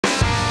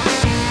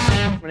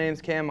My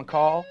name's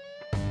McCaul.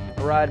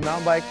 I ride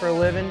mountain bike for a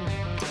living.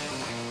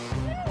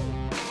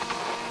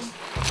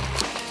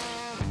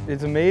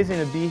 It's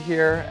amazing to be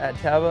here at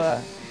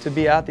Teva, to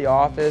be at the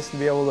office, to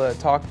be able to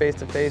talk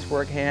face-to-face,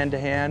 work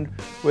hand-to-hand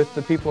with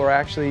the people who are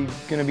actually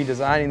going to be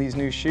designing these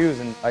new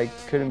shoes, and I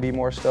couldn't be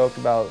more stoked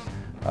about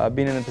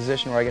being in a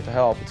position where I get to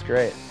help. It's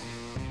great.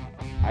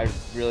 I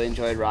really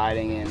enjoyed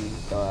riding in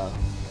the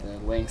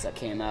links that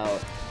came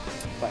out.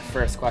 My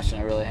first question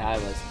I really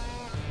had was,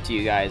 do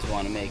you guys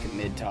want to make a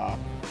mid-top?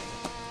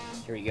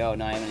 Here we go,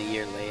 not even a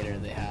year later,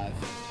 they have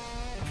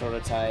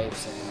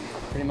prototypes and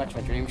pretty much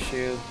my dream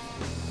shoe.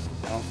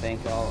 I don't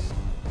think I'll,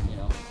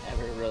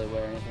 ever really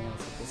wear anything else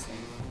like this thing.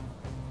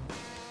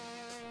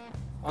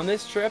 On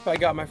this trip, I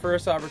got my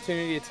first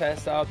opportunity to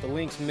test out the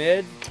Lynx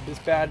Mid. This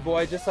bad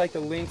boy, just like the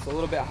Lynx, a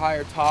little bit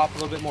higher top, a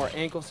little bit more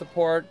ankle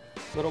support,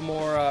 a little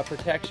more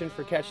protection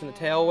for catching the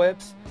tail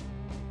whips.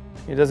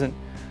 It doesn't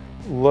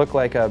look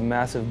like a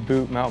massive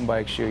boot mountain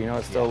bike shoe.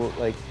 It's still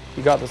like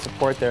you got the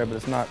support there, but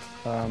it's not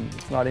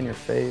in your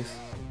face.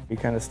 You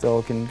kind of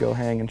still can go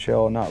hang and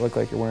chill and not look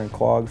like you're wearing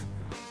clogs.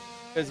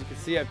 As you can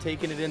see, I've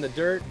taken it in the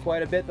dirt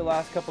quite a bit the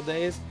last couple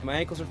days. My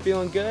ankles are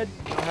feeling good.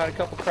 I had a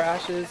couple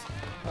crashes,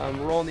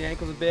 rolling the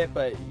ankles a bit,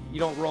 but you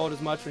don't roll it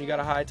as much when you got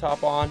a high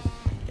top on.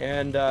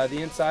 And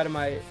the inside of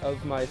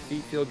my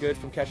feet feel good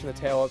from catching the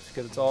tail ups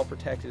because it's all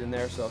protected in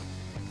there. So if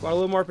you want a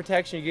little more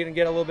protection, you're gonna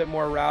get a little bit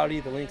more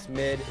rowdy. The Lynx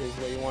Mid is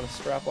what you want to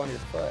strap on your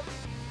foot.